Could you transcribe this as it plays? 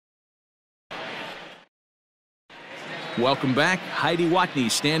Welcome back. Heidi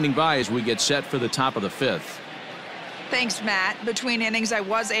Watney standing by as we get set for the top of the fifth. Thanks, Matt. Between innings, I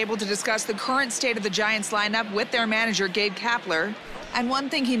was able to discuss the current state of the Giants lineup with their manager, Gabe Kapler. And one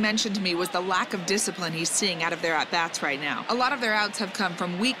thing he mentioned to me was the lack of discipline he's seeing out of their at-bats right now. A lot of their outs have come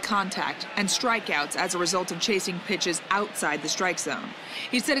from weak contact and strikeouts as a result of chasing pitches outside the strike zone.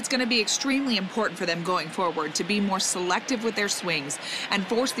 He said it's going to be extremely important for them going forward to be more selective with their swings and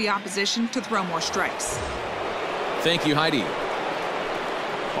force the opposition to throw more strikes. Thank you, Heidi.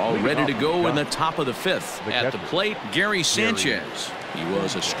 All ready to go in the top of the fifth. At the plate, Gary Sanchez. He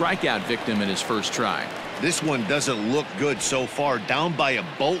was a strikeout victim in his first try. This one doesn't look good so far. Down by a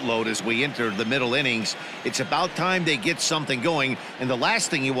boatload as we enter the middle innings. It's about time they get something going. And the last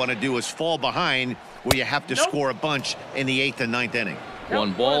thing you want to do is fall behind where you have to score a bunch in the 8th and 9th inning.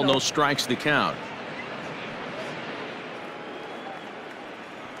 1 ball, no strikes to count.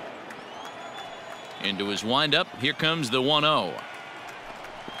 Into his windup. Here comes the 1-0.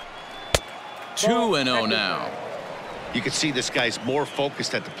 2-0 now. You can see this guy's more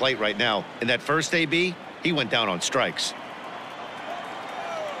focused at the plate right now. In that first AB, he went down on strikes.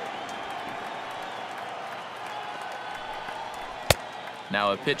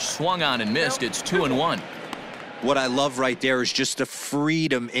 Now a pitch swung on and missed. It's 2-1. What I love right there is just the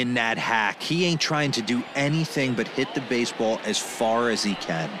freedom in that hack. He ain't trying to do anything but hit the baseball as far as he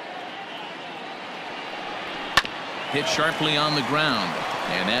can. Hit sharply on the ground,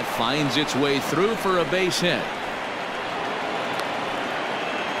 and that finds its way through for a base hit.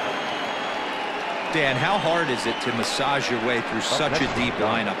 Dan, how hard is it to massage your way through such a deep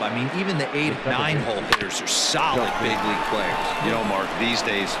lineup? I mean, even the 8, 9-hole hitters are solid big league players. You know, Mark, these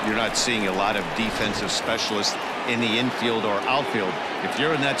days you're not seeing a lot of defensive specialists in the infield or outfield. If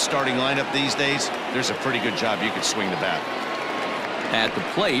you're in that starting lineup these days, there's a pretty good job you could swing the bat. At the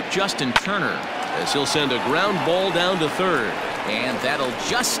plate, Justin Turner, as he'll send a ground ball down to third, and that'll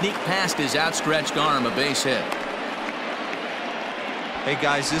just sneak past his outstretched arm, a base hit. Hey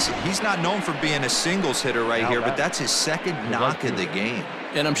guys, he's not known for being a singles hitter right here, but that's his second knock of the game.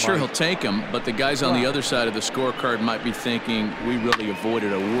 And I'm sure he'll take him, but the guys on the other side of the scorecard might be thinking we really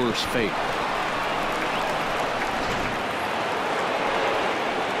avoided a worse fate.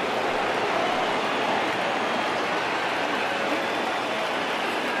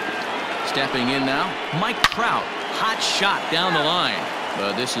 Stepping in now, Mike Trout. Hot shot down the line.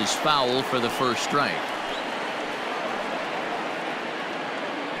 But this is foul for the first strike.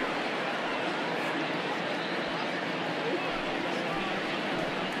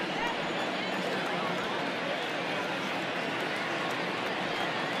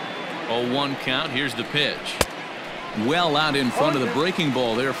 Oh, 1 count. Here's the pitch. Well out in front of the breaking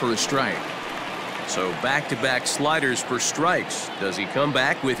ball there for a strike. So back-to-back sliders for strikes. Does he come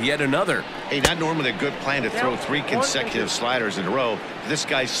back with yet another? Hey, not normally a good plan to throw 3 consecutive sliders in a row. This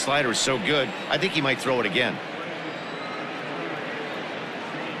guy's slider is so good, I think he might throw it again.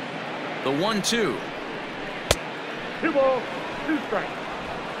 The 1-2. 2 balls, 2 strikes.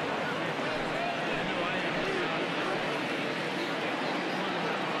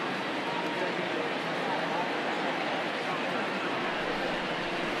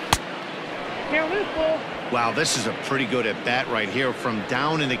 Wow, this is a pretty good at bat right here. From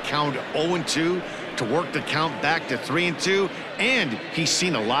down in the count 0-2 to work the count back to 3-2, and he's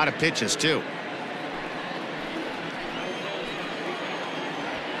seen a lot of pitches too.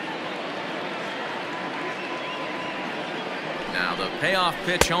 Now the payoff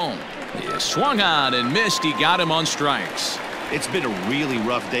pitch home. He swung on and missed. He got him on strikes. It's been a really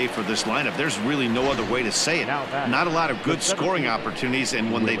rough day for this lineup. There's really no other way to say it. Not a lot of good scoring opportunities,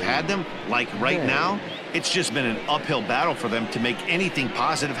 and when they've had them, like right now, it's just been an uphill battle for them to make anything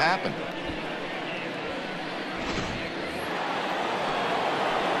positive happen.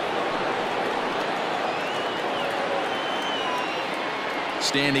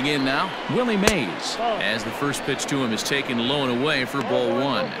 Standing in now, Willie Mays, as the first pitch to him is taken low and away for ball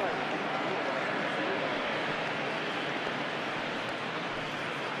 1.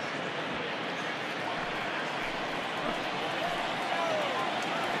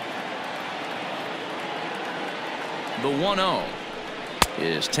 The 1-0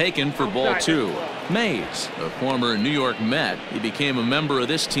 is taken for ball 2. Mays, a former New York Met, he became a member of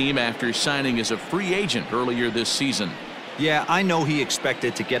this team after signing as a free agent earlier this season. Yeah, I know he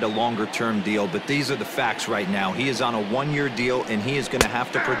expected to get a longer-term deal, but these are the facts right now. He is on a 1-year deal, and he is going to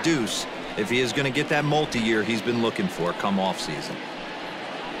have to produce if he is going to get that multi-year he's been looking for come off-season.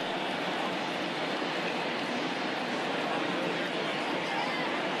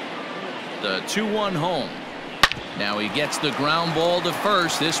 The 2-1 home. Now he gets the ground ball to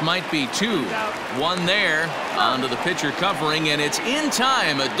first. This might be 2. 1 there. Onto the pitcher covering, and it's in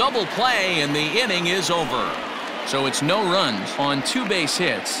time. A double play, and the inning is over. So it's no runs on 2 base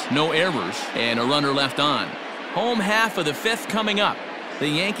hits, no errors, and a runner left on. Home half of the 5th coming up. The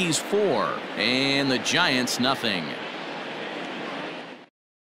Yankees 4 and the Giants nothing.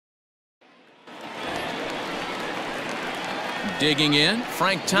 Digging in,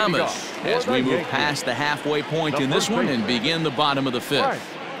 Frank Thomas, as we move past the halfway point in this one and begin the bottom of the 5th.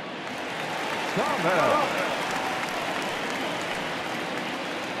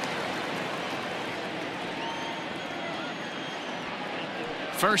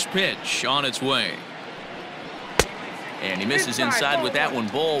 First pitch on its way. And he misses inside with that one.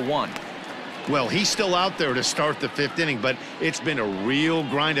 Ball 1. Well, he's still out there to start the 5th inning, but it's been a real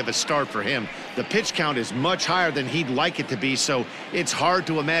grind of a start for him. The pitch count is much higher than he'd like it to be, so it's hard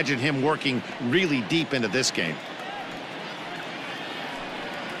to imagine him working really deep into this game.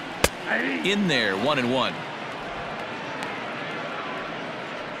 In there, 1-1.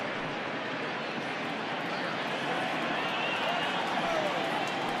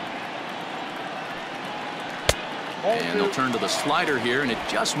 And they'll turn to the slider here, and it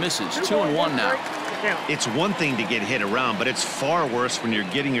just misses. 2-1 now. It's one thing to get hit around, but it's far worse when you're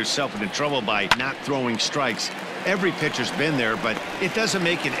getting yourself into trouble by not throwing strikes. Every pitcher's been there, but it doesn't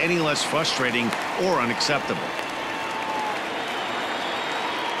make it any less frustrating or unacceptable.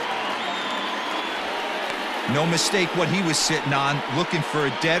 No mistake what he was sitting on, looking for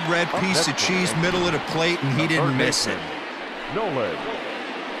a dead red piece of cheese middle of the plate, and he didn't miss it. Nolan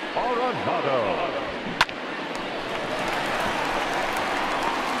Arenado.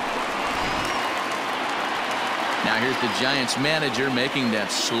 Now here's the Giants manager making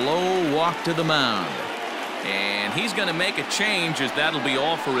that slow walk to the mound. And he's going to make a change, as that'll be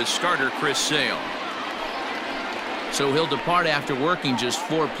all for his starter, Chris Sale. So he'll depart after working just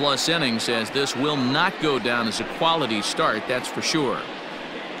 4+ innings, as this will not go down as a quality start, that's for sure.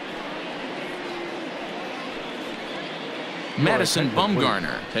 Madison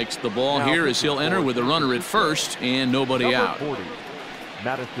Bumgarner takes the ball here as he'll enter with a runner at first and nobody out. 40,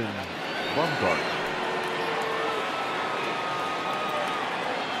 Madison Bumgarner.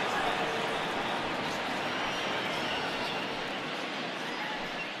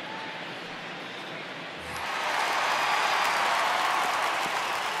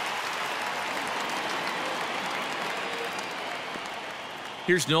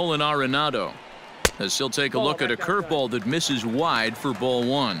 Here's Nolan Arenado, as he'll take a look at a curveball that misses wide for ball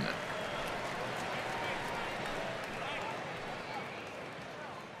 1.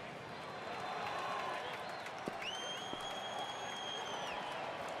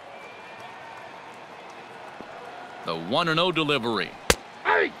 The 1-0 delivery.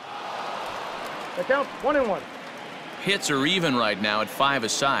 Hey! That counts 1-1. Hits are even right now at 5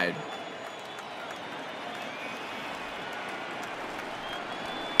 aside.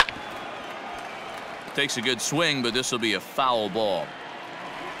 Takes a good swing, but this will be a foul ball.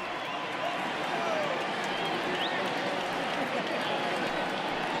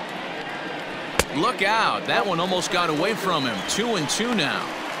 Look out. That one almost got away from him. 2-2 now.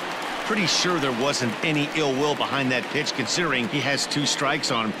 Pretty sure there wasn't any ill will behind that pitch, considering he has 2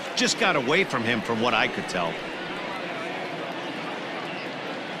 strikes on him. Just got away from him from what I could tell.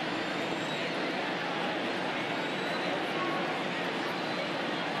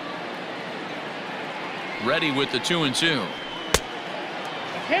 Ready with the 2-2.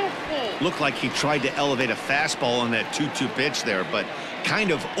 Looked like he tried to elevate a fastball on that 2-2 pitch there, but kind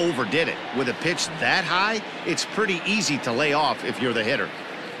of overdid it. With a pitch that high, it's pretty easy to lay off if you're the hitter.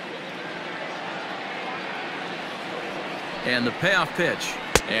 And the payoff pitch.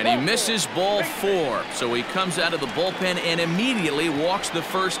 And he misses ball 4. So he comes out of the bullpen and immediately walks the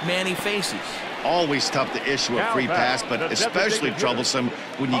first man he faces. Always tough to issue a free pass, but especially troublesome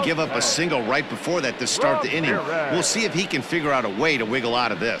when you give up a single right before that to start the inning. We'll see if he can figure out a way to wiggle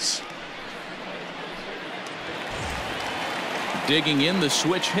out of this. Digging in, the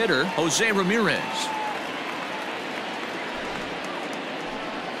switch hitter, Jose Ramirez.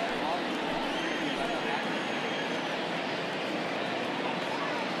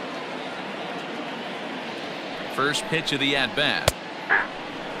 First pitch of the at-bat.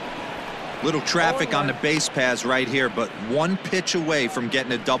 Little traffic on the base paths right here, but one pitch away from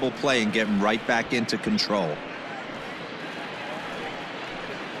getting a double play and getting right back into control.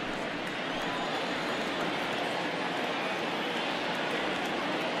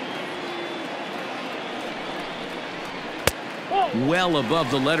 Well above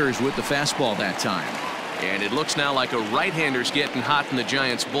the letters with the fastball that time. And it looks now like a right-hander's getting hot in the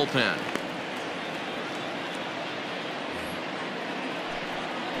Giants bullpen.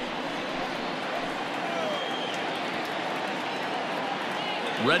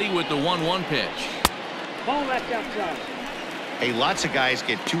 Ready with the 1-1 pitch. Ball that's outside. Hey, lots of guys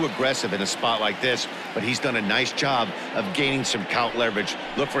get too aggressive in a spot like this, but he's done a nice job of gaining some count leverage.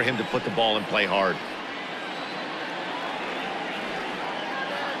 Look for him to put the ball in play hard.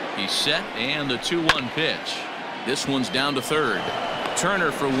 He's set, and the 2-1 pitch. This one's down to third.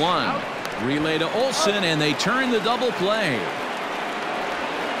 Turner for one. Relay to Olsen, and they turn the double play.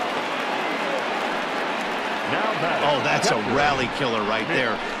 Oh, that's a rally killer right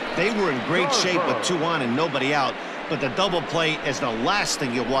there. They were in great shape with 2 on and nobody out, but the double play is the last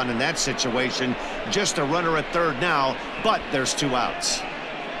thing you want in that situation. Just a runner at third now, but there's 2 outs.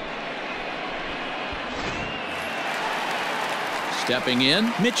 Stepping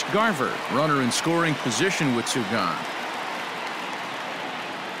in, Mitch Garver, runner in scoring position with 2 gone.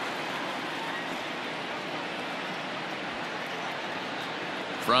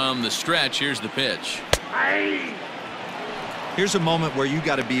 From the stretch, here's the pitch. Here's a moment where you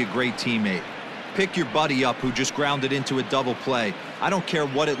got to be a great teammate. Pick your buddy up who just grounded into a double play. I don't care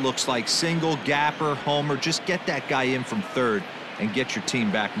what it looks like, single, gapper, homer, just get that guy in from third and get your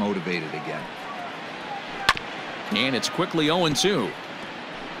team back motivated again. And it's quickly 0-2.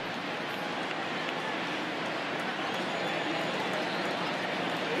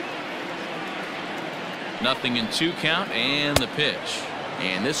 Nothing in 2 count, and the pitch.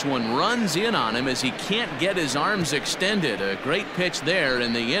 And this one runs in on him as he can't get his arms extended. A great pitch there,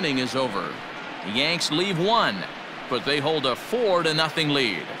 and the inning is over. The Yanks leave 1, but they hold a 4-0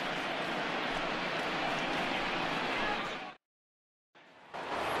 lead.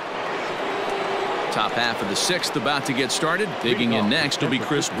 Top half of the 6th about to get started. Digging in next will be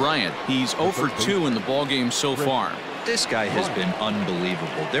Chris Bryant. He's 0 for 2 in the ballgame so far. This guy has been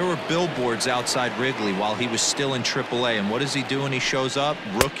unbelievable. There were billboards outside Wrigley while he was still in AAA, and what is he doing? He shows up,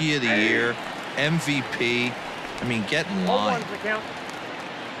 Rookie of the Year, MVP. I mean, get in line.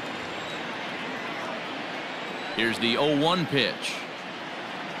 Here's the 0-1 pitch.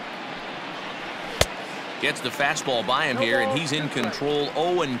 Gets the fastball by him here, and he's in control.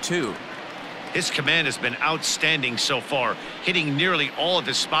 0-2. His command has been outstanding so far, hitting nearly all of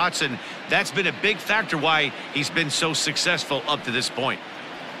his spots, and that's been a big factor why he's been so successful up to this point.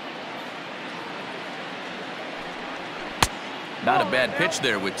 Not a bad pitch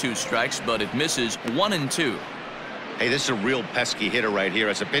there with 2 strikes, but it misses. 1-2. Hey, this is a real pesky hitter right here.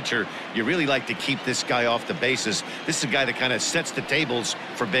 As a pitcher, you really like to keep this guy off the bases. This is a guy that kind of sets the tables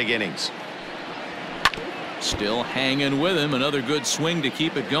for big innings. Still hanging with him. Another good swing to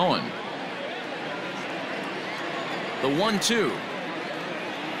keep it going. The 1-2.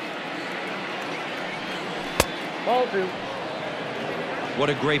 Ball 2.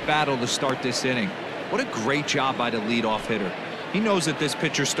 What a great battle to start this inning. What a great job by the leadoff hitter. He knows that this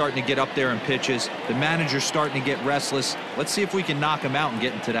pitcher's starting to get up there in pitches. The manager's starting to get restless. Let's see if we can knock him out and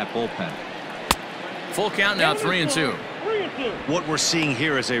get into that bullpen. Full count now, 3-2. What we're seeing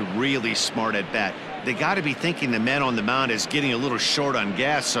here is a really smart at bat. They got to be thinking the man on the mound is getting a little short on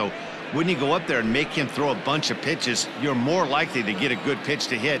gas, so when you go up there and make him throw a bunch of pitches, you're more likely to get a good pitch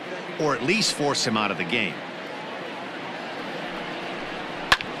to hit or at least force him out of the game.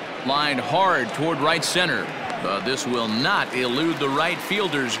 Lined hard toward right center. But this will not elude the right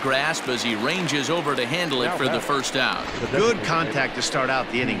fielder's grasp as he ranges over to handle it for the first out. Good contact to start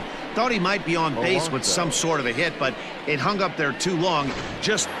out the inning. Thought he might be on base with some sort of a hit, but it hung up there too long.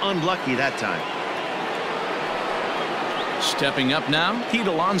 Just unlucky that time. Stepping up now, Pete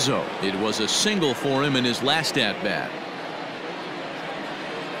Alonso. It was a single for him in his last at-bat.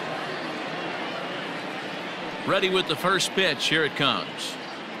 Ready with the first pitch. Here it comes.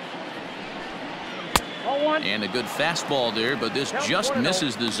 And a good fastball there, but this just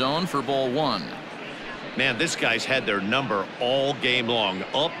misses the zone for ball 1. Man, this guy's had their number all game long.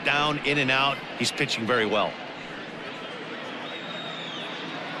 Up, down, in and out. He's pitching very well.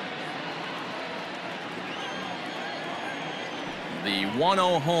 The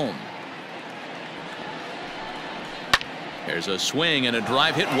 1-0 home. There's a swing and a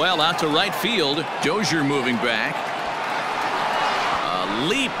drive hit well out to right field. Dozier moving back. A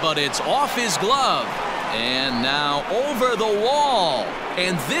leap, but it's off his glove. And now over the wall.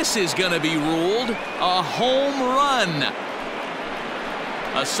 And this is going to be ruled a home run.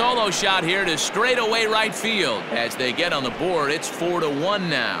 A solo shot here to straightaway right field. As they get on the board, it's 4-1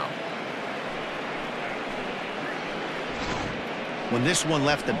 now. When this one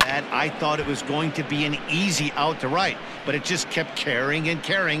left the bat, I thought it was going to be an easy out to right, but it just kept carrying and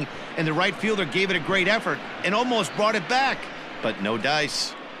carrying, and the right fielder gave it a great effort and almost brought it back, but no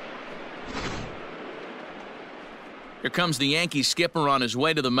dice. Here comes the Yankee skipper on his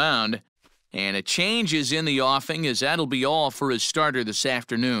way to the mound. And a change is in the offing, as that'll be all for his starter this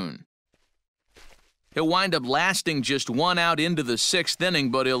afternoon. He'll wind up lasting just one out into the 6th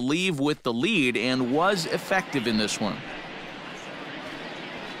inning, but he'll leave with the lead and was effective in this one.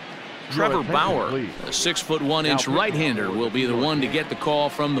 Trevor Bauer, a 6'1" right-hander, will be the one to get the call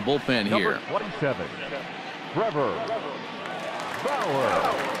from the bullpen here. Number 27, Trevor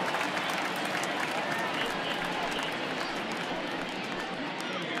Bauer.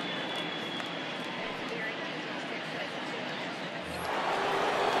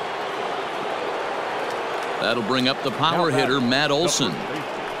 That'll bring up the power hitter, Matt Olson,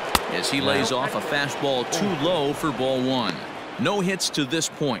 as he lays off a fastball too low for ball 1. No hits to this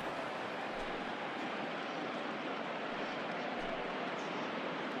point.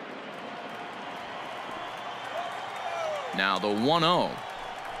 Now the 1-0.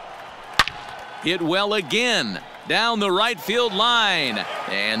 Hit well again down the right field line,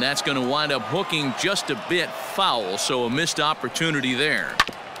 and that's going to wind up hooking just a bit foul, so a missed opportunity there.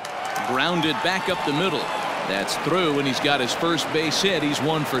 Grounded back up the middle. That's through, and he's got his first base hit. He's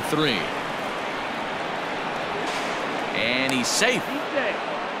 1 for 3. And he's safe.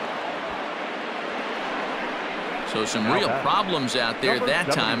 So some real problems out there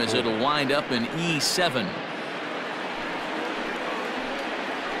that time, as it'll wind up in E7.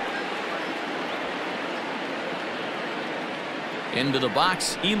 Into the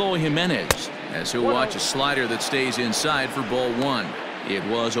box, Eloy Jimenez, as he'll watch a slider that stays inside for ball 1. It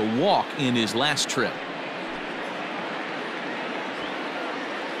was a walk in his last trip.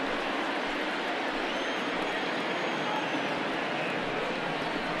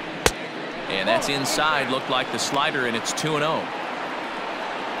 And that's inside. Looked like the slider, and it's 2-0.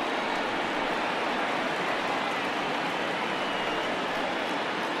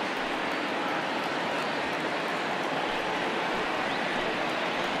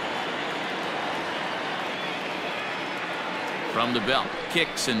 From the belt,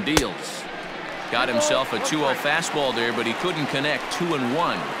 kicks and deals. Got himself a 2-0 fastball there, but he couldn't connect.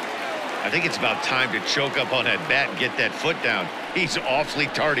 2-1. I think it's about time to choke up on that bat and get that foot down. He's awfully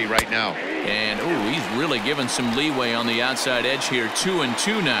tardy right now. And, ooh, he's really given some leeway on the outside edge here.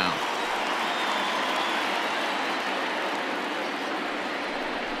 2-2 now.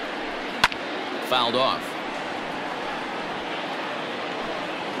 Fouled off.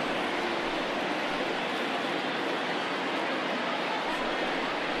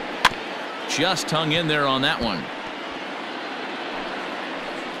 Just hung in there on that one.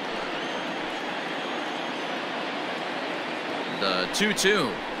 The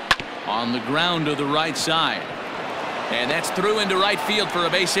 2-2 on the ground to the right side. And that's through into right field for a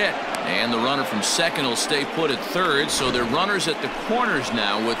base hit. And the runner from second will stay put at third, so they're runners at the corners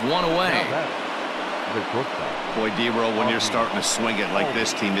now with one away. Boy, D-Roll, when you're starting to swing it like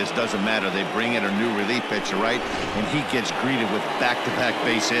this team is, doesn't matter. They bring in a new relief pitcher, right? And he gets greeted with back-to-back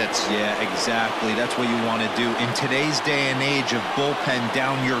base hits. Yeah, exactly. That's what you want to do. In today's day and age of bullpen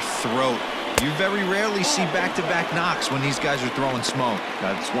down your throat, you very rarely see back-to-back knocks when these guys are throwing smoke.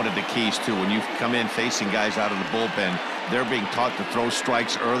 That's one of the keys, too. When you come in facing guys out of the bullpen, they're being taught to throw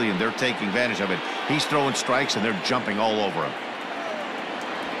strikes early, and they're taking advantage of it. He's throwing strikes, and they're jumping all over him.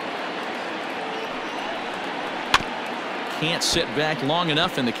 Can't sit back long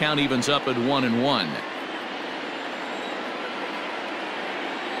enough, and the count evens up at 1-1.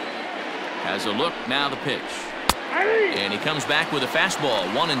 Has a look, now the pitch. And he comes back with a fastball.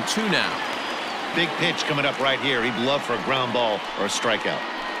 1-2 now. Big pitch coming up right here. He'd love for a ground ball or a strikeout.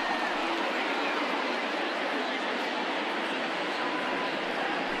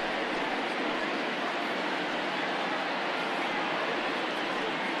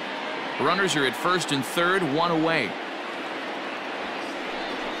 Runners are at first and third, one away.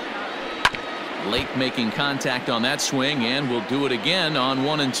 Late making contact on that swing, and will do it again on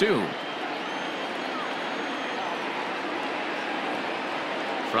 1-2.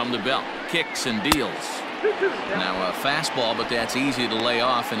 From the belt, kicks and deals. Now a fastball, but that's easy to lay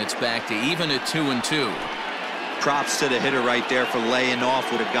off, and it's back to even at 2-2. Props to the hitter right there for laying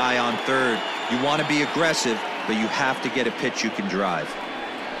off with a guy on third. You want to be aggressive, but you have to get a pitch you can drive.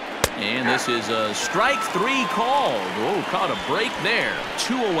 And this is a strike 3 called. Oh, caught a break there.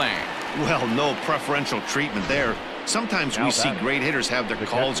 2 away. Well, no preferential treatment there. Sometimes we see great hitters have their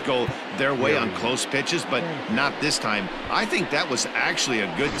calls go their way on close pitches, but not this time. I think that was actually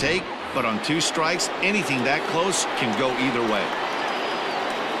a good take, but on 2 strikes, anything that close can go either way.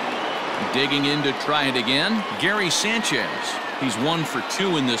 Digging in to try it again, Gary Sanchez. He's 1 for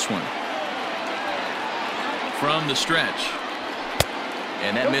 2 in this one. From the stretch.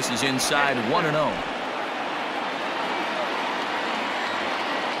 And that misses inside. 1-0.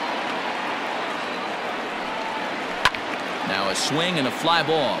 Now a swing and a fly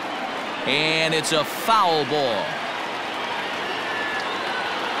ball. And it's a foul ball.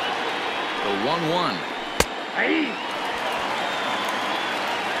 The 1-1. Hey.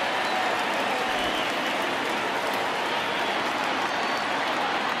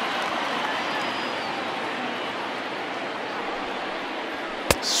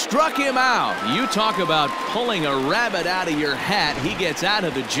 Struck him out. You talk about pulling a rabbit out of your hat. He gets out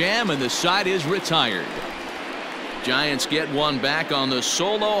of the jam and the side is retired. Giants get one back on the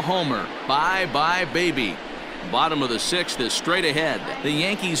solo homer. Bye-bye, baby. Bottom of the 6th is straight ahead. The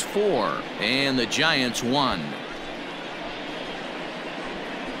Yankees 4 and the Giants 1.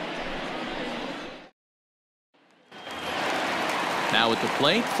 Now at the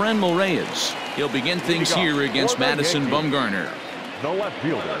plate, Franmil Reyes. He'll begin things here against Madison Bumgarner. The left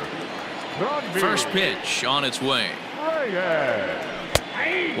fielder. First pitch on its way.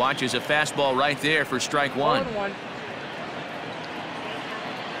 Reyes. Watches a fastball right there for strike 1. 1-1.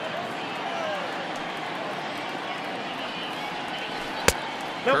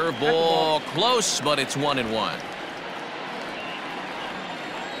 Curveball close, but it's 1-1.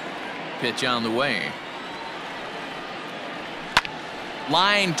 Pitch on the way.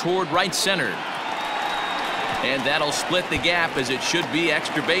 Line toward right center. And that'll split the gap as it should be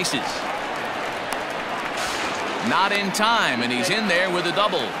extra bases. Not in time, and he's in there with a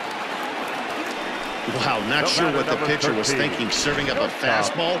double. Wow, not sure what the pitcher was thinking, serving up a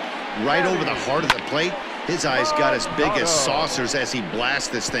fastball right over the heart of the plate. His eyes got as big as saucers as he blasts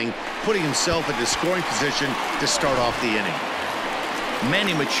this thing, putting himself into scoring position to start off the inning.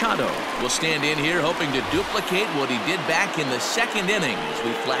 Manny Machado will stand in here hoping to duplicate what he did back in the 2nd inning as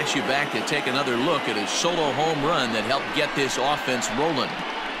we flash you back to take another look at his solo home run that helped get this offense rolling.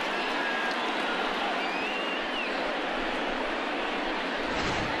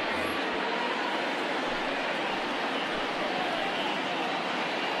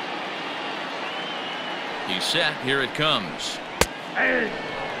 He's set. Here it comes. Hey.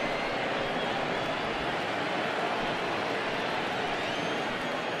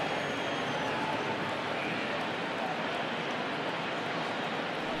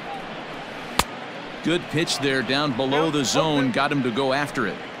 Good pitch there down below the zone. Got him to go after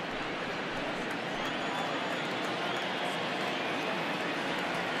it.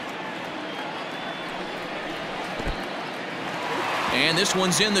 And this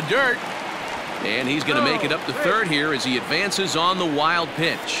one's in the dirt. And he's going to make it up to third here as he advances on the wild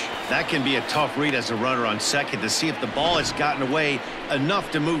pitch. That can be a tough read as a runner on second to see if the ball has gotten away enough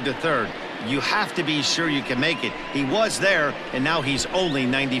to move to third. You have to be sure you can make it. He was there, and now he's only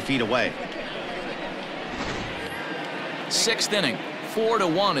 90 feet away. 6th inning.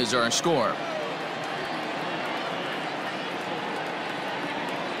 4-1 is our score.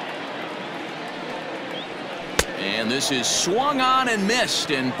 And this is swung on and missed,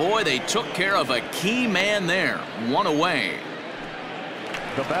 and boy, they took care of a key man there. One away.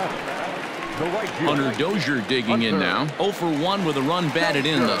 The batter, the right fielder. Hunter Dozier digging in now. 0 for 1 with a run batted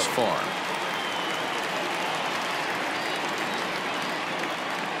in thus far.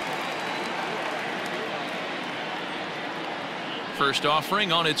 First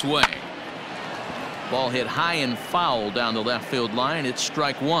offering on its way. Ball hit high and foul down the left field line. It's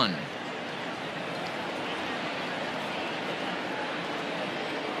strike 1.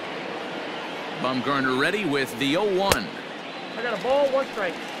 Bumgarner ready with the 0-1. I got a ball, 1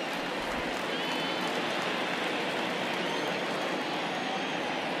 strike.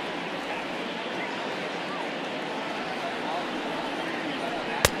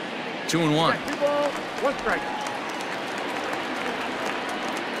 Two and 1. 2 ball, 1 strike.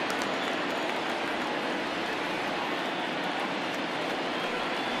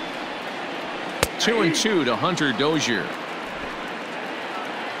 Two and 2 to Hunter Dozier.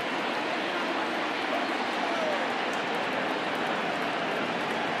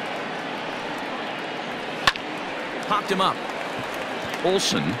 Popped him up.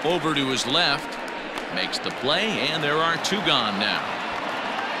 Olsen over to his left. Makes the play, and there are 2 gone now.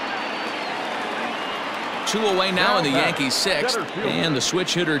 2 away now in the Yankees 6th. And the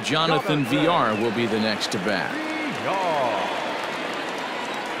switch hitter Jonathan VR will be the next to bat.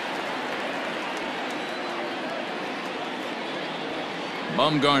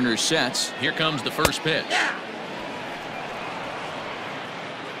 Bumgarner sets. Here comes the first pitch.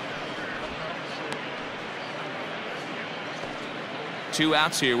 Two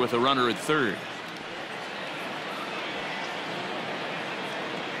outs here with a runner at third.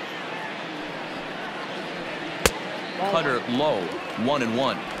 Cutter low.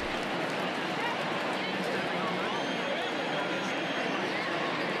 1-1.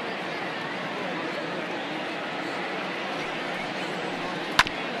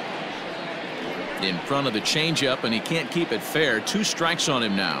 In front of the changeup, and he can't keep it fair. 2 strikes on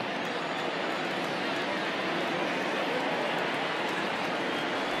him now.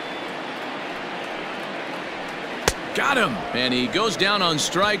 Got him, and he goes down on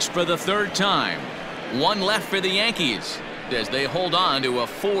strikes for the 3rd time. 1 left for the Yankees as they hold on to a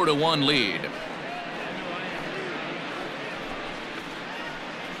 4-1 lead.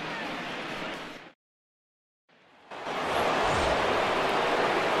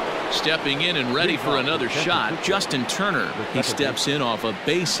 Stepping in and ready for another shot, Justin Turner. He steps in off a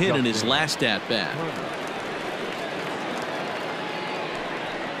base hit in his last at-bat.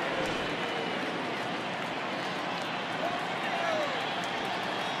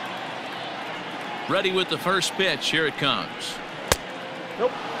 Ready with the first pitch. Here it comes.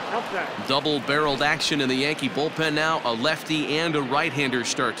 Nope. Outside. Double-barreled action in the Yankee bullpen now. A lefty and a right-hander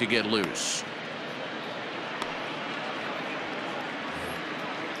start to get loose.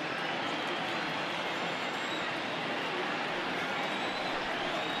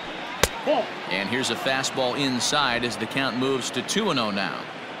 And here's a fastball inside as the count moves to 2-0 now.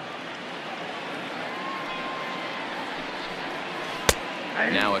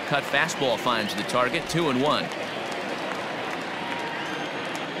 Now a cut fastball finds the target. 2-1.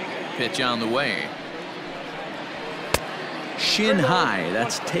 Pitch on the way. Shin high.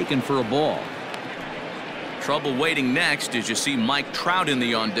 That's taken for a ball. Trouble waiting next as you see Mike Trout in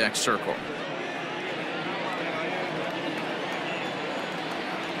the on-deck circle.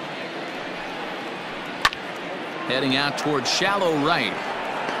 Heading out towards shallow right.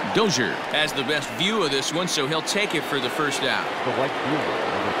 Dozier has the best view of this one, so he'll take it for the first out.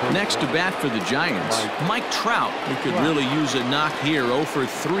 Next to bat for the Giants, Mike Trout, who could really use a knock here. 0 for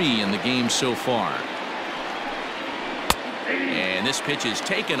 3 in the game so far. And this pitch is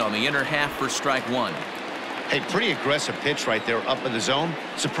taken on the inner half for strike 1. A pretty aggressive pitch right there up in the zone.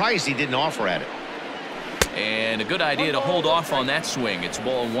 Surprised he didn't offer at it. And a good idea to hold off on that swing. It's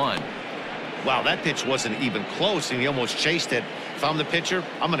ball 1. Wow, that pitch wasn't even close, and he almost chased it. If I'm the pitcher,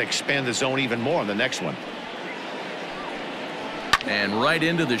 I'm going to expand the zone even more on the next one. And right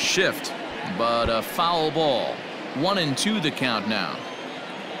into the shift, but a foul ball. 1-2 the count now.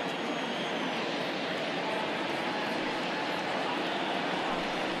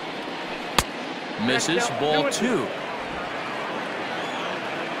 Misses, ball 2.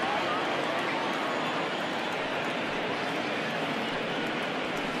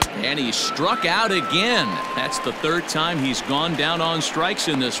 And he struck out again. That's the 3rd time he's gone down on strikes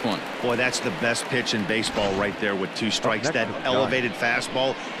in this one. Boy, that's the best pitch in baseball right there with 2 strikes. That elevated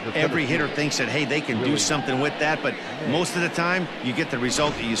fastball. Every hitter thinks that, hey, they can do something with that, but most of the time you get the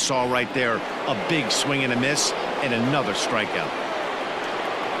result that you saw right there. A big swing and a miss and another strikeout.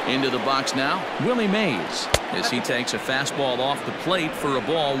 Into the box now, Willie Mays, as he takes a fastball off the plate for a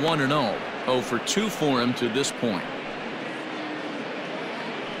ball. 1-0. 0 for 2 for him to this point.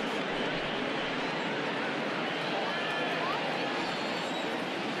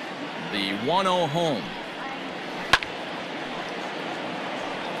 The 1-0 home.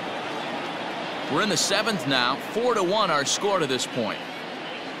 We're in the 7th now. 4-1 our score to this point.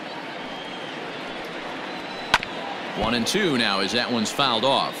 1-2 now as that one's fouled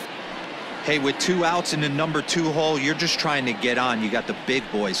off. Hey, with 2 outs in the number 2 hole, you're just trying to get on. You got the big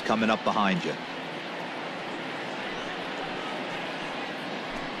boys coming up behind you.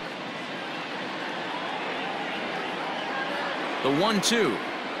 The 1-2.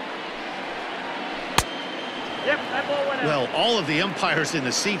 Yep, that ball went out. Well, all of the umpires in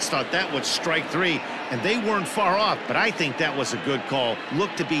the seats thought that was strike 3, and they weren't far off, but I think that was a good call.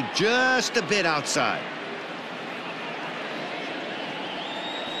 Looked to be just a bit outside.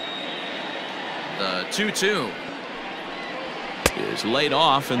 The 2-2 is laid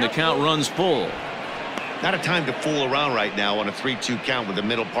off, and the count runs full. Not a time to fool around right now on a 3-2 count with the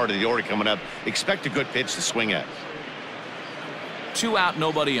middle part of the order coming up. Expect a good pitch to swing at. 2 out,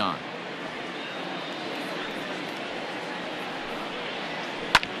 nobody on.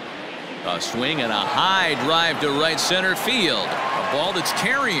 A swing and a high drive to right center field. A ball that's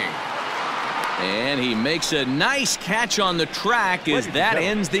carrying. And he makes a nice catch on the track as that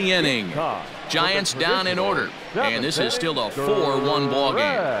ends the inning. Giants down in order. And this is still a 4-1 ball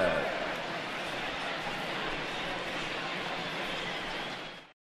game.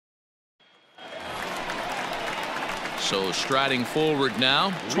 So striding forward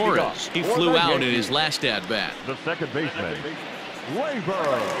now, Torres. He flew out in his last at-bat. The second baseman, Torres.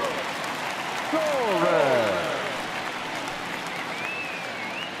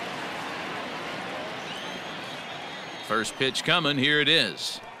 First pitch coming. Here it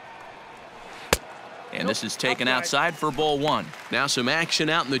is. And this is taken outside for ball one. Now some action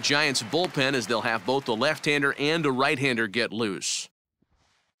out in the Giants bullpen as they'll have both the left-hander and a right-hander get loose.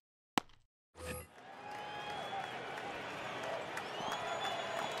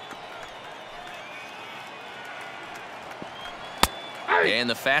 And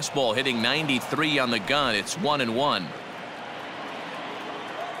the fastball hitting 93 on the gun. It's 1-1.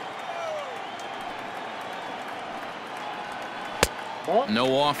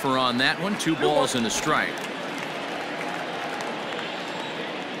 No offer on that one. 2 balls and a strike.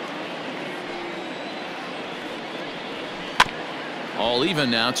 All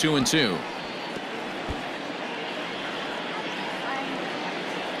even now, 2-2.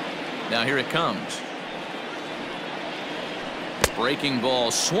 Now here it comes. Breaking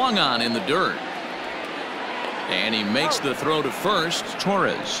ball swung on in the dirt. And he makes the throw to first.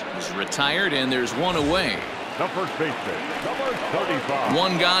 Torres is retired, and there's one away. The first baseman, number 35.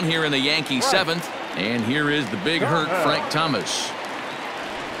 One gone here in the Yankee seventh. And here is the big hurt, Frank Thomas.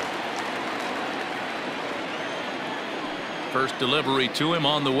 First delivery to him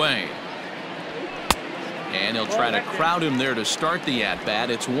on the way. And he'll try to crowd him there to start the at-bat.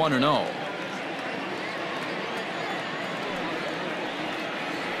 It's 1-0.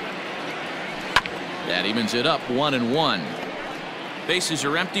 That evens it up, 1-1. Bases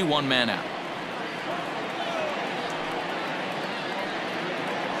are empty, 1 man out.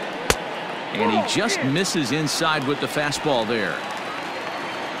 And he just misses inside with the fastball there.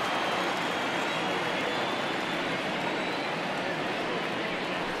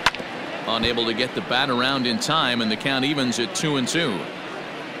 Unable to get the bat around in time, and the count evens at 2-2.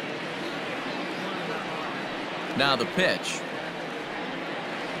 Now the pitch.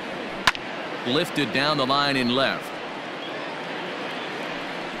 Lifted down the line in left.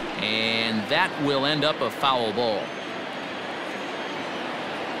 And that will end up a foul ball.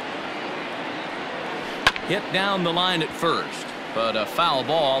 Hit down the line at first, but a foul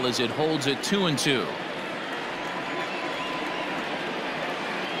ball as it holds at 2-2.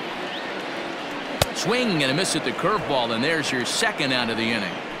 Swing and a miss at the curveball, and there's your second out of the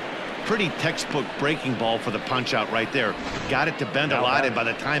inning. Pretty textbook breaking ball for the punch out right there. Got it to bend a lot, and by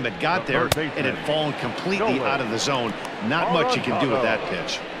the time it got there, it had fallen completely out of the zone. Not much you can do with that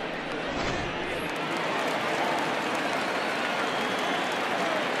pitch.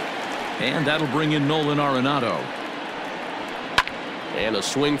 And that'll bring in Nolan Arenado. And a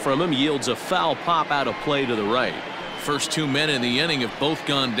swing from him yields a foul pop out of play to the right. First 2 men in the inning have both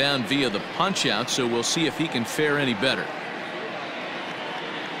gone down via the punch out, so we'll see if he can fare any better.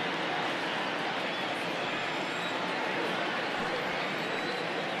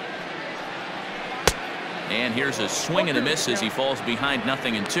 And here's a swing and a miss as he falls behind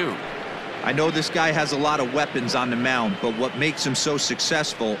 0-2. I know this guy has a lot of weapons on the mound, but what makes him so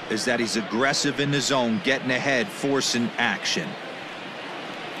successful is that he's aggressive in the zone, getting ahead, forcing action.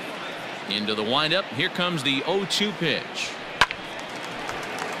 Into the windup. Here comes the 0-2 pitch.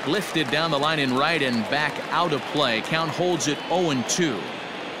 Lifted down the line in right and back out of play. Count holds it 0-2.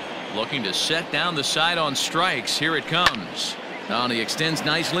 Looking to set down the side on strikes. Here it comes. Oh, and he extends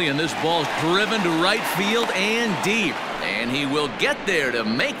nicely, and this ball's driven to right field and deep. And he will get there to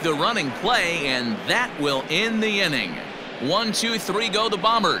make the running play, and that will end the inning. 1, 2, 3 go the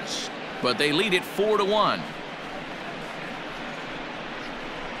Bombers, but they lead it 4-1.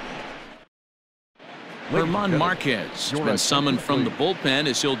 German Marquez has been summoned from the bullpen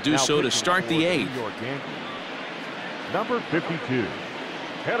as he'll do so to start the 8th. Number 52,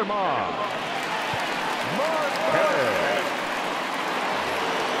 German Marquez.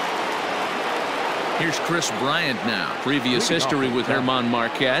 Here's Chris Bryant now. Previous history with German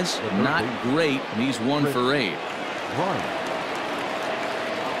Marquez. Not great. He's 1 for 8.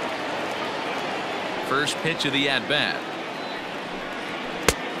 First pitch of the at-bat.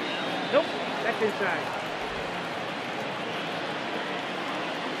 Nope, that's inside.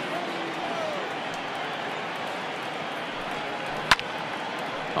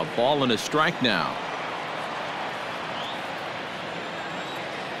 A ball and a strike now.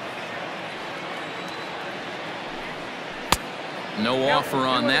 No offer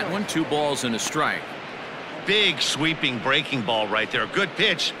on that one. 2 balls and a strike. Big sweeping breaking ball right there. Good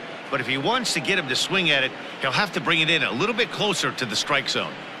pitch, but if he wants to get him to swing at it, he'll have to bring it in a little bit closer to the strike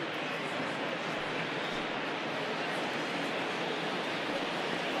zone.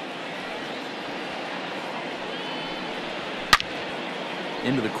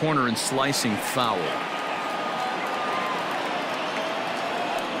 Into the corner and slicing foul.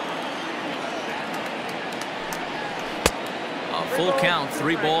 Full count,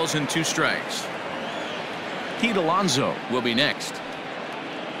 3 balls and 2 strikes. Pete Alonso will be next.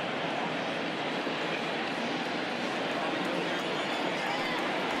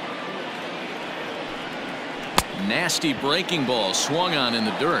 nasty breaking ball swung on in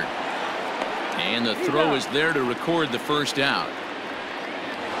the dirt. And the throw is there to record the first out.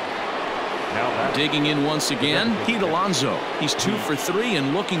 Digging in once again, Pete Alonso. He's 2 for 3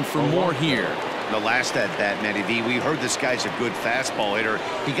 and looking for more here. The last at bat, Matty V, we heard this guy's a good fastball hitter.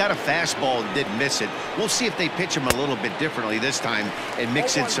 He got a fastball and didn't miss it. We'll see if they pitch him a little bit differently this time and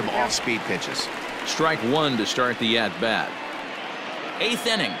mix in some off-speed pitches. Strike 1 to start the at-bat. 8th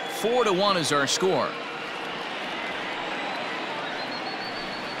inning, 4-1 is our score.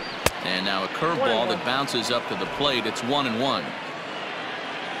 And now a curveball that bounces up to the plate. It's 1-1.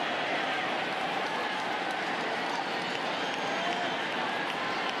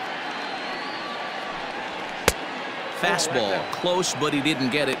 Fastball close, but he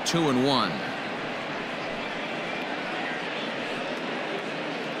didn't get it. 2-1.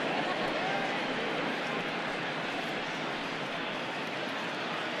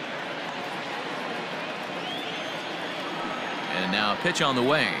 And now a pitch on the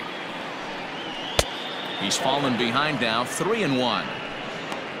way. He's fallen behind now. 3-1.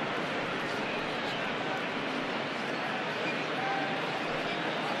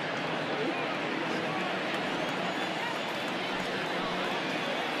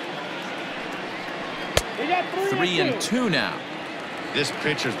 Three and two now. This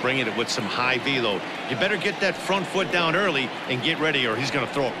pitcher's bringing it with some high velo. You better get that front foot down early and get ready, or he's going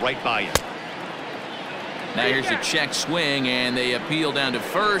to throw it right by you. Now here's a check swing, and they appeal down to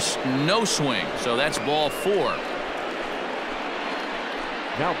first. No swing, so that's ball 4.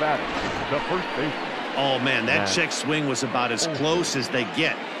 Now batting, the first baseman. Oh, man, that check swing was about as close as they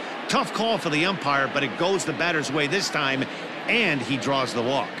get. Tough call for the umpire, but it goes the batter's way this time, and he draws the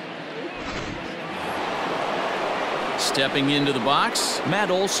walk. Stepping into the box, Matt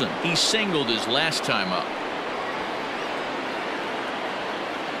Olson. He singled his last time up.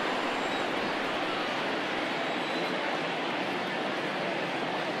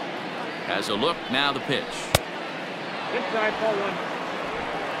 Has a look, now the pitch. Inside, ball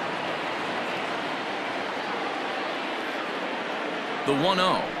 1. The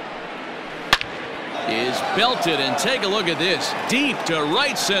 1-0 is belted, and take a look at this. Deep to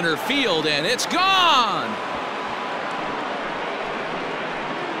right center field, and it's gone.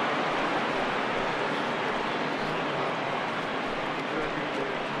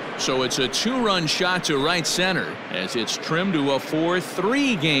 So it's a 2-run shot to right center as it's trimmed to a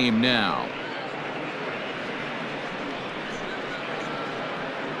 4-3 game now.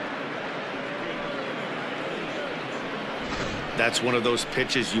 That's one of those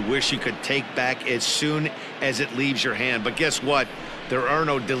pitches you wish you could take back as soon as it leaves your hand. But guess what? There are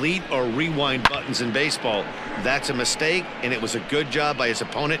no delete or rewind buttons in baseball. That's a mistake, and it was a good job by his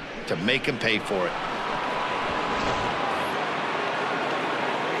opponent to make him pay for it.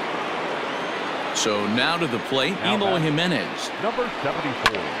 So now to the plate, Eloy Jimenez. Number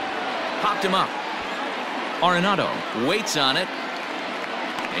 74. Popped him up. Arenado waits on it.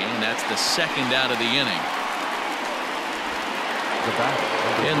 And that's the second out of the inning.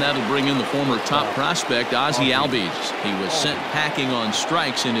 And that'll bring in the former top prospect, Ozzie Albies. He was sent packing on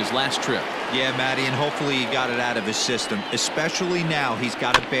strikes in his last trip. Yeah, Matty, and hopefully he got it out of his system. Especially now, he's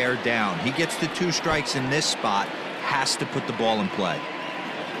got to bear down. He gets the 2 strikes in this spot, has to put the ball in play.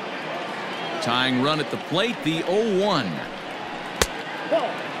 Tying run at the plate, the 0-1. Ball,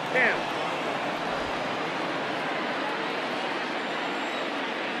 down.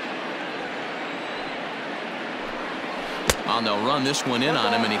 Oh, they'll run this one in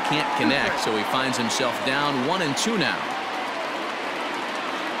on him, and he can't connect, so he finds himself down 1-2 now.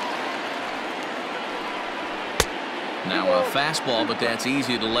 Now a fastball, but that's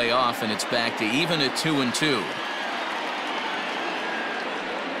easy to lay off, and it's back to even at 2-2.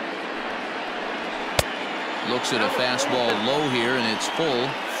 Looks at a fastball low here, and it's full.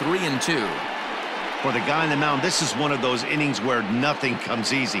 3-2. For the guy on the mound, this is one of those innings where nothing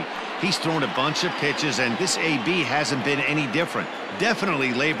comes easy. He's thrown a bunch of pitches, and this AB hasn't been any different.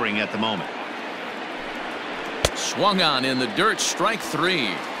 Definitely laboring at the moment. Swung on in the dirt, strike 3.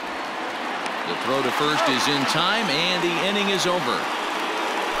 The throw to first is in time, and the inning is over.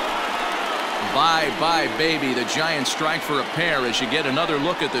 Bye-bye, baby. The Giants strike for a pair as you get another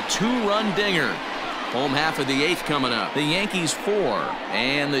look at the 2-run dinger. Home half of the 8th coming up. The Yankees 4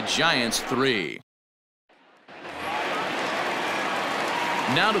 and the Giants 3.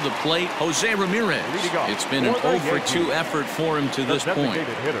 Now to the plate, Jose Ramirez. It's been an 0-for-2 effort for him to this point.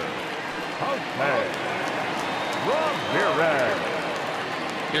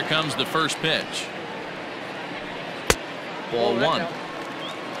 Here comes the first pitch. Ball 1.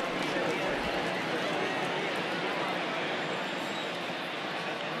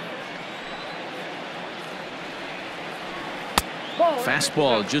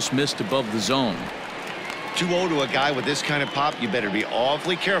 Fastball just missed above the zone. 2-0 to a guy with this kind of pop. You better be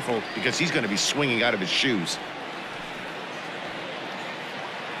awfully careful because he's going to be swinging out of his shoes.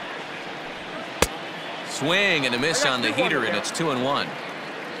 Swing and a miss on the heater, and it's 2-1.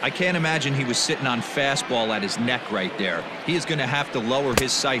 I can't imagine he was sitting on fastball at his neck right there. He is going to have to lower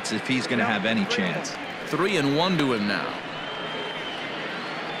his sights if he's going to have any chance. 3-1 to him now.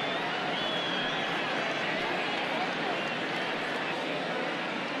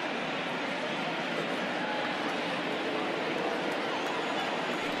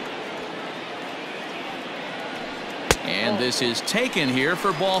 And this is taken here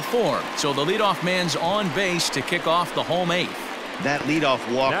for ball 4. So the leadoff man's on base to kick off the home 8th. That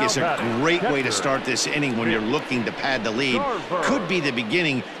leadoff walk is a great way to start this inning when you're looking to pad the lead. Could be the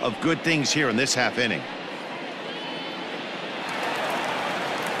beginning of good things here in this half inning.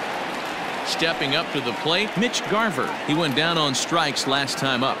 Stepping up to the plate, Mitch Garver. He went down on strikes last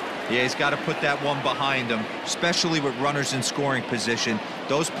time up. Yeah, he's got to put that one behind him, especially with runners in scoring position.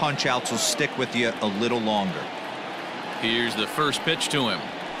 Those punch outs will stick with you a little longer. Here's the first pitch to him.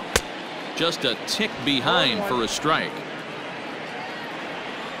 Just a tick behind for a strike.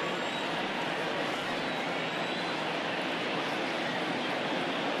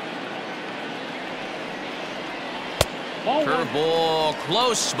 Curveball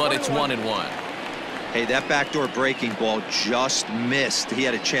close, but it's 1-1. Hey, that backdoor breaking ball just missed. He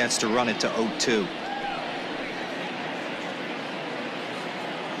had a chance to run it to 0-2.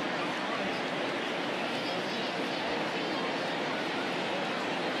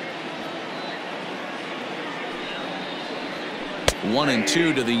 One and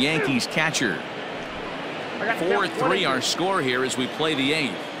 2 to the Yankees catcher. 4-3 our score here as we play the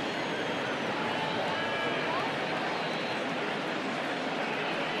 8th.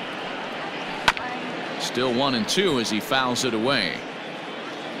 Still 1 and 2 as he fouls it away.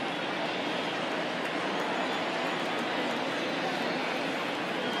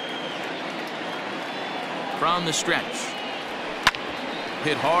 From the stretch.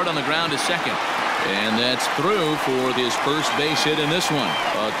 Hit hard on the ground to second. And that's through for his first base hit in this one.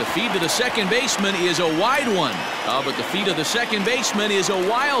 But the feed to the second baseman is a wide one. But the feed of the second baseman is a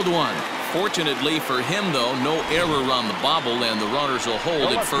wild one. Fortunately for him, though, no error on the bobble, and the runners will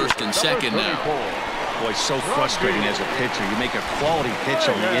hold at first and second now. Boy, so frustrating as a pitcher. You make a quality pitch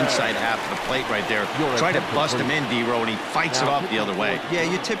on the inside half of the plate right there. Try to bust him in, D-Row, and he fights it off the other way. Yeah,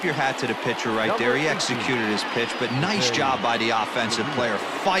 you tip your hat to the pitcher right there. He executed his pitch, but nice job by the offensive player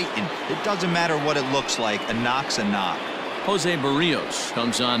fighting. It doesn't matter what it looks like. A knock's a knock. Jose Barrios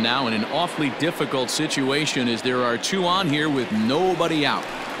comes on now in an awfully difficult situation as there are 2 on here with nobody out.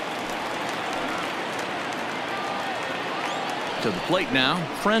 To the plate now,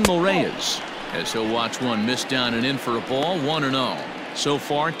 Franmil Reyes, as he'll watch one miss down and in for a ball. 1-0. So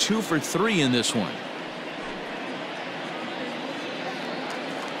far 2 for 3 in this one.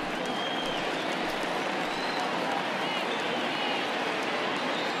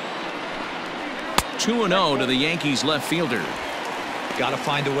 Two and 0 to the Yankees left fielder. Got to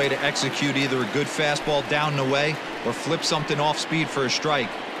find a way to execute either a good fastball down and away or flip something off speed for a strike.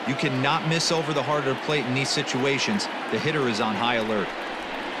 You cannot miss over the heart of the plate in these situations. The hitter is on high alert.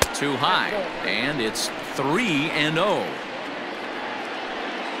 Too high, and it's 3-0.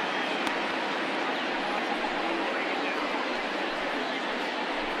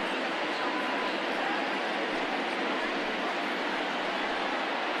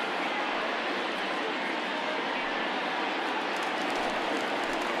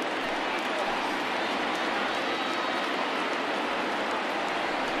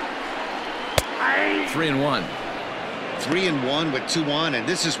 Three and 1. 3-1 with 2 on, and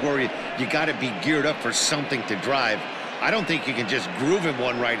this is where you got to be geared up for something to drive. I don't think you can just groove him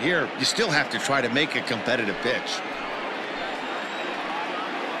one right here. You still have to try to make a competitive pitch.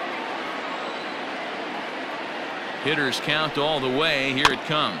 Hitters count all the way. Here it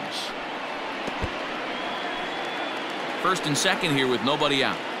comes. First and second here with nobody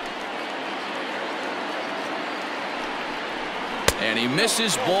out. And he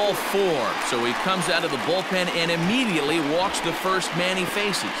misses ball 4. So he comes out of the bullpen and immediately walks the first man he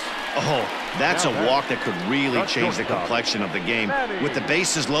faces. Oh, that's a walk that could really change the complexion of the game. With the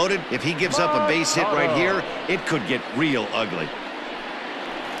bases loaded, if he gives up a base hit right here, it could get real ugly.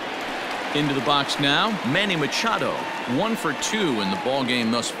 Into the box now, Manny Machado. 1 for 2 in the ball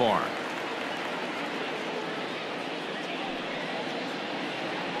game thus far.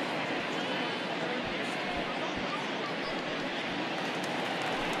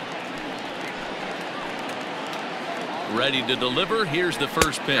 Ready to deliver. Here's the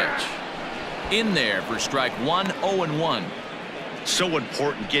first pitch. In there for strike 1, 0-1. So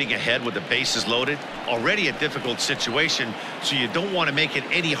important getting ahead with the bases loaded. Already a difficult situation, so you don't want to make it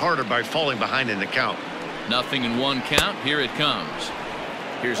any harder by falling behind in the count. Nothing in one count. Here it comes.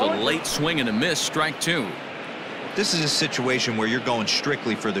 Here's a late swing and a miss. Strike two. This is a situation where you're going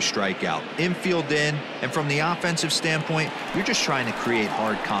strictly for the strikeout. Infield in, and from the offensive standpoint, you're just trying to create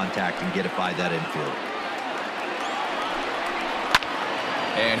hard contact and get it by that infield.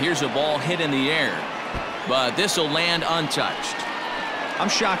 And here's a ball hit in the air, but this will land untouched. I'm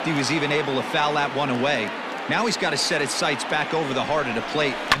shocked he was even able to foul that one away. Now he's got to set his sights back over the heart of the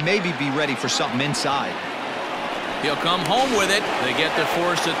plate and maybe be ready for something inside. He'll come home with it. They get the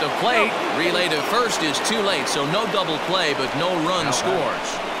force at the plate. Relay to first is too late, so no double play, but no run scores.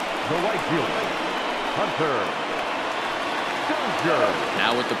 The right fielder, Hunter Dozier.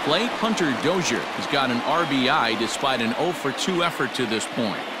 Now at the plate, Hunter Dozier has got an RBI despite an 0 for 2 effort to this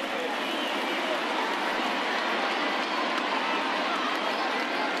point.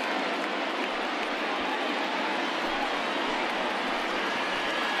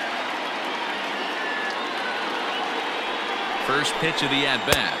 First pitch of the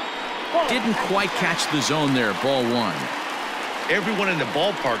at-bat. Didn't quite catch the zone there. Ball one. Everyone in the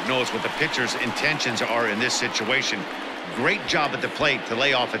ballpark knows what the pitcher's intentions are in this situation. Great job at the plate to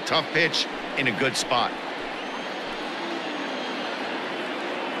lay off a tough pitch in a good spot.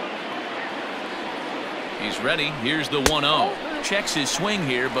 He's ready. Here's the 1-0. Checks his swing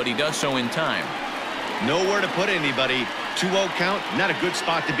here, but he does so in time. Nowhere to put anybody. 2-0 count, not a good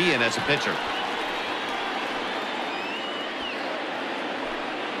spot to be in as a pitcher.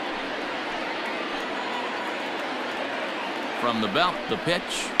 From the belt, the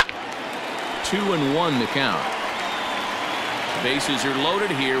pitch. 2-1 the count. Bases are loaded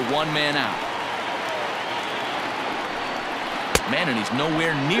here. One man out. Man, and he's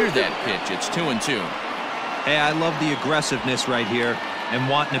nowhere near that pitch. It's 2-2. Hey, I love the aggressiveness right here and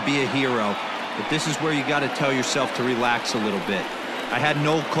wanting to be a hero. But this is where you got to tell yourself to relax a little bit. I had an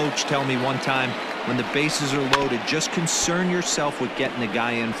old coach tell me one time, when the bases are loaded, just concern yourself with getting the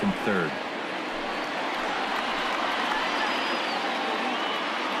guy in from third.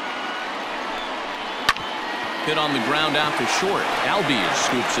 Hit on the ground out to short. Albies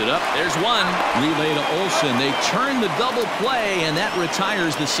scoops it up. There's one. Relay to Olsen. They turn the double play, and that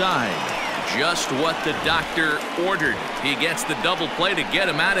retires the side. Just what the doctor ordered. He gets the double play to get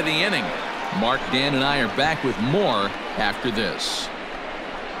him out of the inning. Mark, Dan, and I are back with more after this.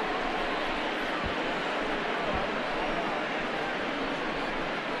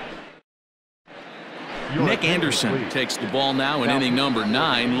 Nick Anderson takes the ball now in inning number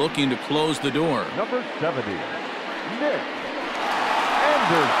 9, looking to close the door. Number 70, Nick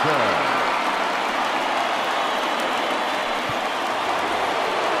Anderson.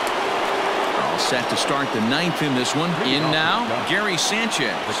 All set to start the 9th in this one. In now, Gary Sanchez.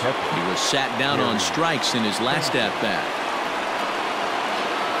 He was sat down on strikes in his last at-bat.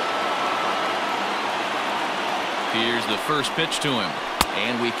 Here's the first pitch to him.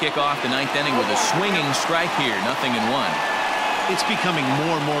 And we kick off the 9th inning with a swinging strike here. 0-1. It's becoming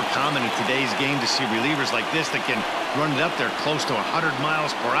more and more common in today's game to see relievers like this that can run it up there close to 100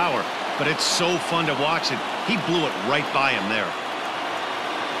 miles per hour. But it's so fun to watch it. He blew it right by him there.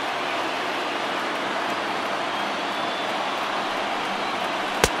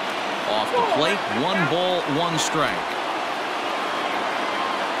 Off the plate, 1 ball, 1 strike.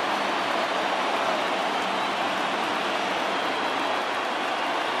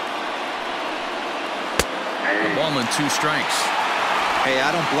 Ball and 2 strikes. Hey, I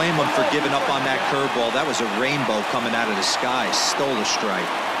don't blame him for giving up on that curveball. That was a rainbow coming out of the sky. Stole a strike.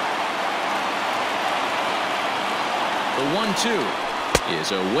 The 1-2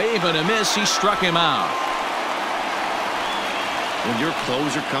 is a wave and a miss. He struck him out. When your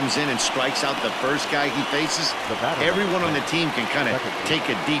closer comes in and strikes out the first guy he faces, everyone on the team can kind of take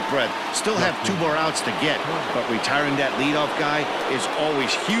a deep breath. Still have 2 more outs to get, but retiring that leadoff guy is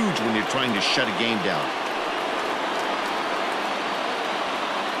always huge when you're trying to shut a game down.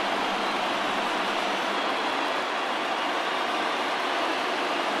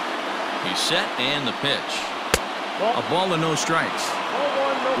 He's set and the pitch. A ball and no strikes.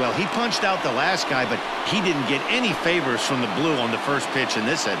 Well, he punched out the last guy, but he didn't get any favors from the blue on the first pitch in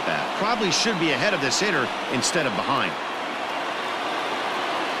this at-bat. Probably should be ahead of this hitter instead of behind.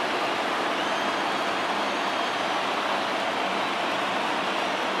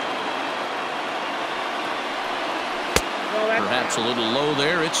 Perhaps a little low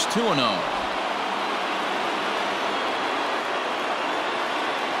there. It's 2-0.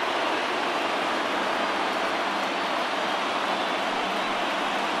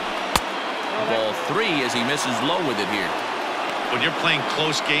 Ball 3 as he misses low with it here. When you're playing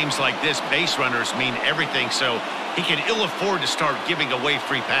close games like this, base runners mean everything, so he can ill afford to start giving away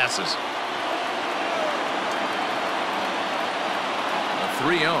free passes. A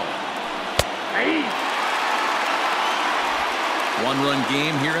 3-0. One-run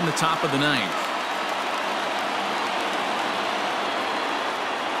game here in the top of the ninth.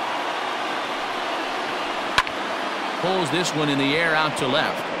 Pulls this one in the air out to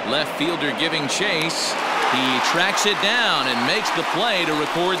left. Left fielder giving chase. He tracks it down and makes the play to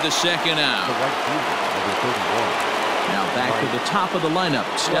record the second out. Now back to the top of the lineup.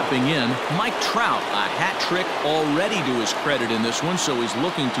 Stepping in, Mike Trout. A hat trick already to his credit in this one, so he's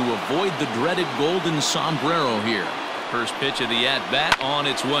looking to avoid the dreaded golden sombrero here. First pitch of the at-bat on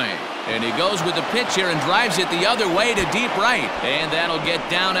its way. And he goes with the pitch here and drives it the other way to deep right. And that'll get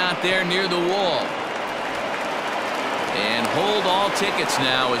down out there near the wall. And hold all tickets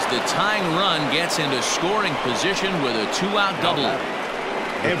now as the tying run gets into scoring position with a two-out double.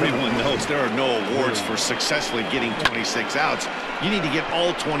 Everyone knows there are no awards for successfully getting 26 outs. You need to get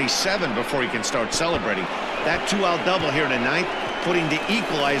all 27 before you can start celebrating. That two-out double here in the ninth, putting the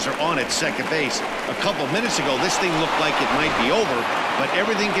equalizer on at second base. A couple minutes ago, this thing looked like it might be over, but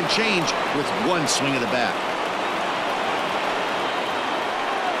everything can change with one swing of the bat.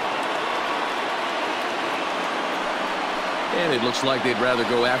 And it looks like they'd rather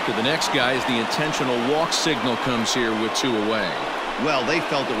go after the next guy as the intentional walk signal comes here with two away. Well, they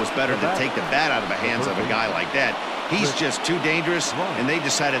felt it was better to take the bat out of the hands of a guy like that. He's just too dangerous, and they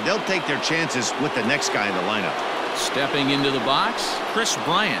decided they'll take their chances with the next guy in the lineup. Stepping into the box, Chris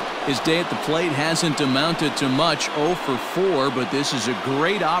Bryant. His day at the plate hasn't amounted to much, 0 for 4, but this is a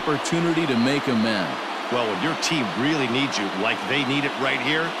great opportunity to make amends. Well, when your team really needs you, like they need it right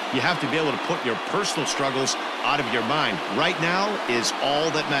here, you have to be able to put your personal struggles out of your mind. Right now is all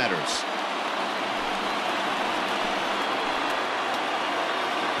that matters.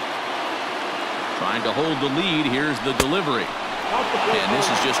 Trying to hold the lead. Here's the delivery. And this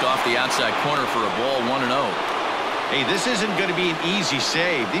is just off the outside corner for a ball, 1-0. Hey, this isn't going to be an easy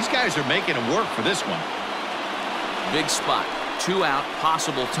save. These guys are making them work for this one. Big spot. 2 out,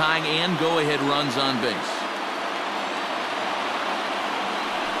 possible tying and go-ahead runs on base.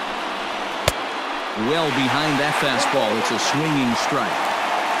 Well behind that fastball. It's a swinging strike.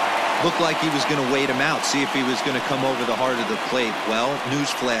 Looked like he was going to wait him out, see if he was going to come over the heart of the plate. Well,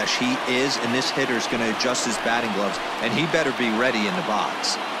 newsflash, he is, and this hitter is going to adjust his batting gloves, and he better be ready in the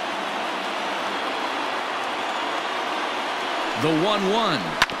box. The 1-1.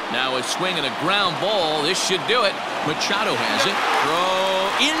 Now a swing and a ground ball. This should do it. Machado has it. Throw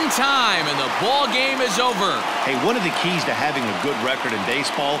in time, and the ball game is over. Hey, one of the keys to having a good record in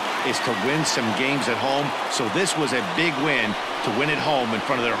baseball is to win some games at home. So this was a big win to win at home in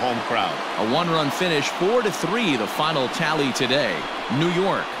front of their home crowd. A one-run finish, 4-3, the final tally today. New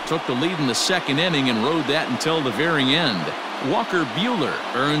York took the lead in the second inning and rode that until the very end. Walker Buehler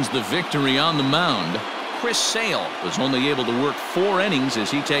earns the victory on the mound. Chris Sale was only able to work 4 innings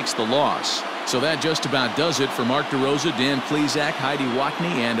as he takes the loss. So that just about does it for Mark DeRosa, Dan Plesac, Heidi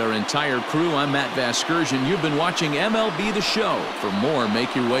Watney, and our entire crew. I'm Matt Vasgersian. You've been watching MLB The Show. For more,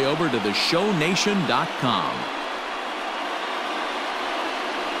 make your way over to theshownation.com.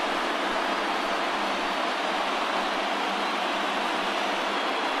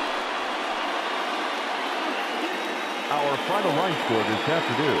 Our final line score this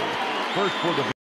afternoon. First for the